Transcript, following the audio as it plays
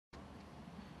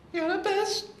You're the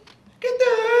best. Get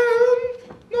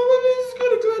down. No one is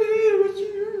gonna gladiator with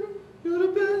you. You're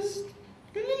the best.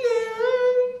 Get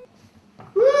down.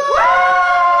 Woo!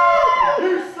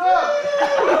 You suck.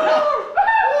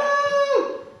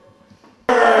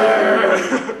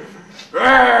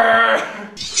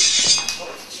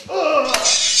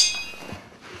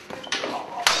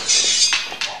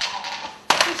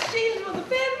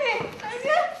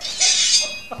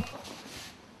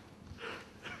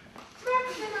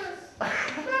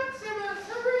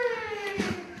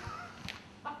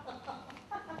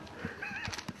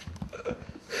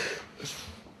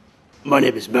 My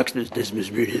name is Maximus Decimus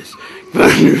Brutus,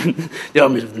 the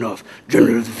armies of the North,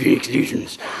 general of the Phoenix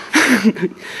Legions,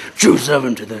 true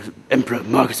servant to the Emperor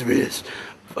Marcus Aurelius,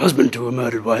 husband to a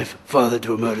murdered wife, father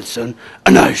to a murdered son,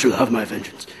 and I shall have my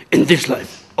vengeance in this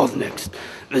life or the next.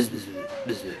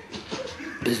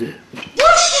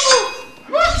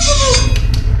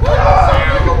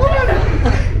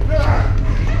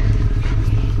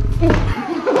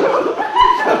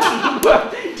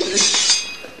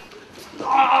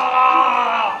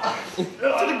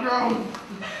 To the ground.